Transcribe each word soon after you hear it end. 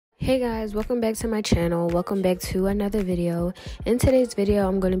Hey guys, welcome back to my channel. Welcome back to another video. In today's video,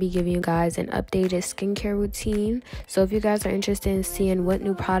 I'm going to be giving you guys an updated skincare routine. So if you guys are interested in seeing what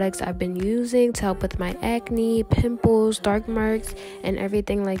new products I've been using to help with my acne, pimples, dark marks, and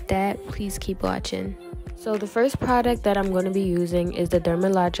everything like that, please keep watching. So the first product that I'm going to be using is the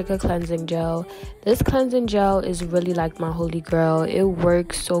Dermalogica cleansing gel. This cleansing gel is really like my holy grail. It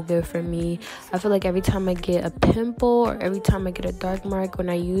works so good for me. I feel like every time I get a pimple or every time I get a dark mark, when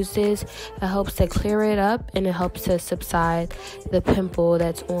I use this, it helps to clear it up and it helps to subside the pimple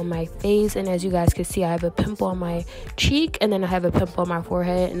that's on my face. And as you guys can see, I have a pimple on my cheek and then I have a pimple on my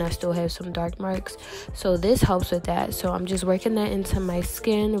forehead and I still have some dark marks. So this helps with that. So I'm just working that into my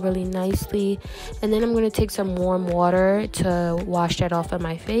skin really nicely, and then I'm going to take some warm water to wash that off of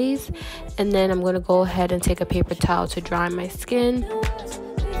my face, and then I'm going to go ahead and take a paper towel to dry my skin.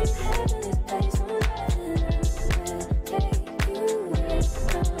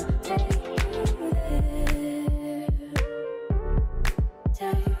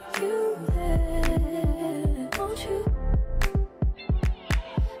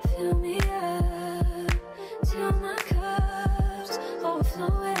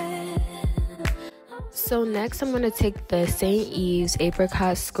 So next I'm going to take the St. Eve's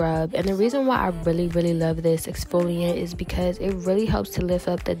Apricot Scrub, and the reason why I really love this exfoliant is because it really helps to lift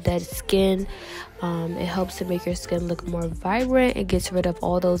up the dead skin. It helps to make your skin look more vibrant. It gets rid of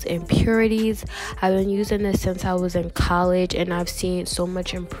all those impurities. I've been using this since I was in college, and I've seen so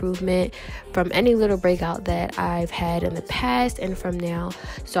much improvement from any little breakout that I've had in the past and from now.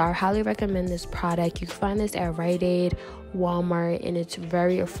 So I highly recommend this product. You can find this at Rite Aid, Walmart, and it's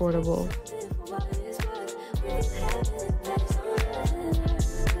very affordable.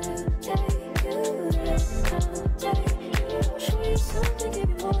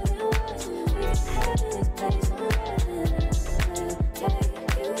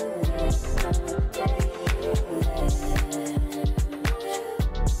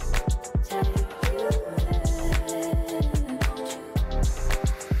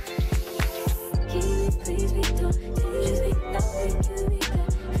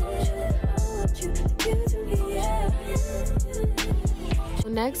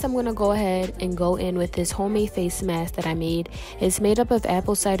 Next, I'm going to go ahead and go in with this homemade face mask that I made. It's made up of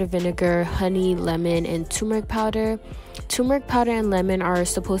apple cider vinegar, honey, lemon, and turmeric powder. Turmeric powder and lemon are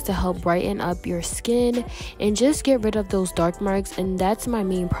supposed to help brighten up your skin and just get rid of those dark marks, and that's my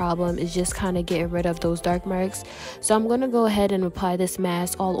main problem, is just kind of getting rid of those dark marks. So I'm going to go ahead and apply this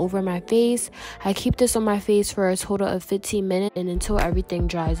mask all over my face. I keep this on my face for a total of 15 minutes and until everything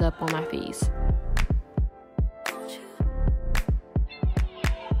dries up on my face.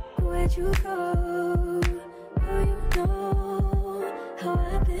 Where'd you go? Girl, you know how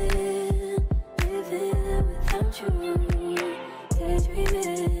I've been living without you.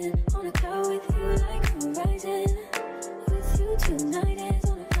 Daydreaming on a cloud with you like horizon. With you tonight is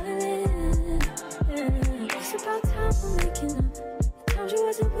on an island. Yeah. It's about time for making up. The times you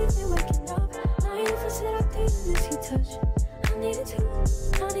wasn't with me waking up. Now you never said I didn't miss your touch. I needed to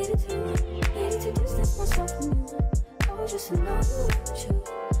distance myself from you. Oh, just to know you with you.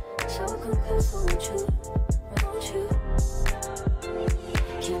 So come close, won't you?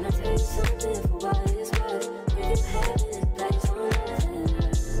 Can I tell you something for what it's worth? We've had this place on earth.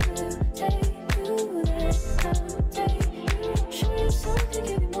 Take you there, take you. Show you something,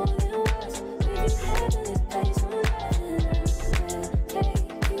 give you more than words. We've had this place on earth. Take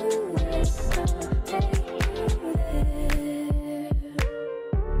you there, take you there.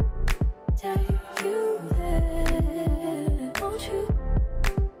 Take you there, won't you?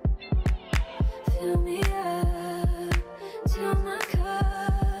 Fill me up till my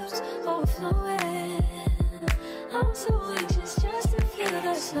cup's overflowing. I'm so anxious just to feel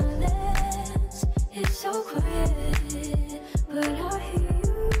the silence. It's so quiet, but I hear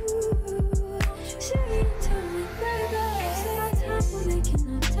you saying to me, baby, it's about time we're making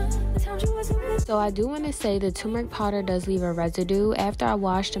up time. The times you wasn't with. So I do want to say the turmeric powder does leave a residue. After I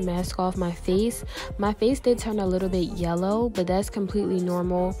washed the mask off my face did turn a little bit yellow, but that's completely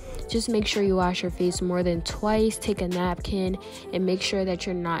normal. Just make sure you wash your face more than twice. Take a napkin and make sure that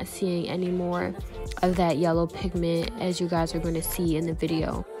you're not seeing any more of that yellow pigment, as you guys are going to see in the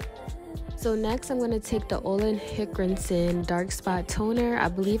video. So next I'm going to take the Olin Hickinson Dark Spot Toner. I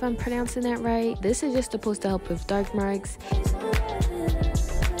believe I'm pronouncing that right. This is just supposed to help with dark marks.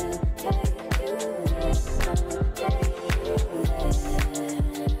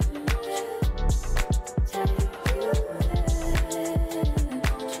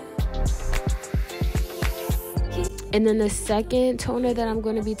 And then the second toner that I'm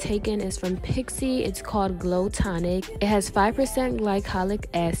going to be taking is from Pixie. It's called Glow Tonic. It has 5% glycolic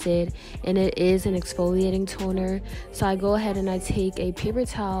acid and it is an exfoliating toner. So I go ahead and I take a paper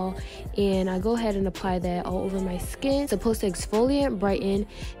towel and I go ahead and apply that all over my skin. It's supposed to exfoliate, brighten,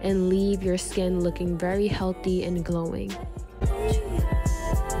 and leave your skin looking very healthy and glowing.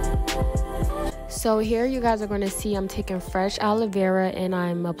 So here you guys are going to see I'm taking fresh aloe vera and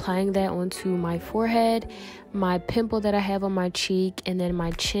I'm applying that onto my forehead, my pimple that I have on my cheek, and then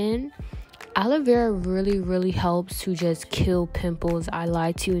my chin. Aloe vera really helps to just kill pimples. I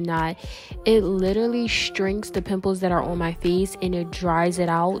lie to you not. It literally shrinks the pimples that are on my face and it dries it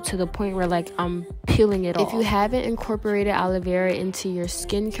out to the point where like I'm peeling it off. If you haven't incorporated aloe vera into your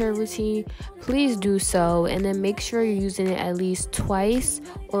skincare routine, please do so, and then make sure you're using it at least twice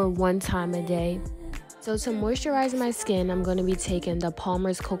or one time a day. So to moisturize my skin, I'm going to be taking the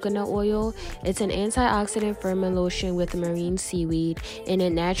Palmer's coconut oil. It's an antioxidant firming lotion with marine seaweed, and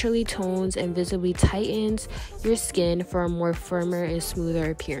it naturally tones and visibly tightens your skin for a more firmer and smoother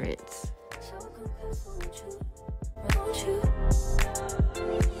appearance.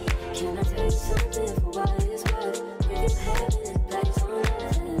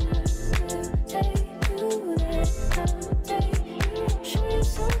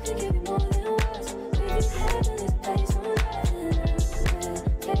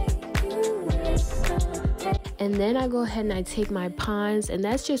 And then I go ahead and I take my Pond's, and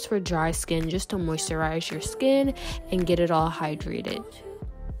that's just for dry skin, just to moisturize your skin and get it all hydrated.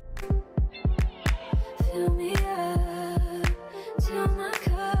 Fill me up till my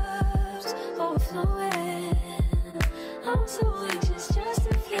cup's overflowing. I'm so anxious just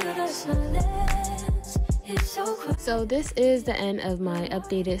to feel the silence. It's so quick. So this is the end of my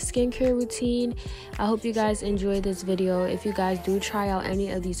updated skincare routine. I hope you guys enjoyed this video. If you guys do try out any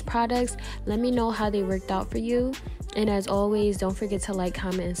of these products, let me know how they worked out for you. And as always, don't forget to like,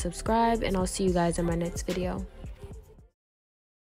 comment, and subscribe, and I'll see you guys in my next video.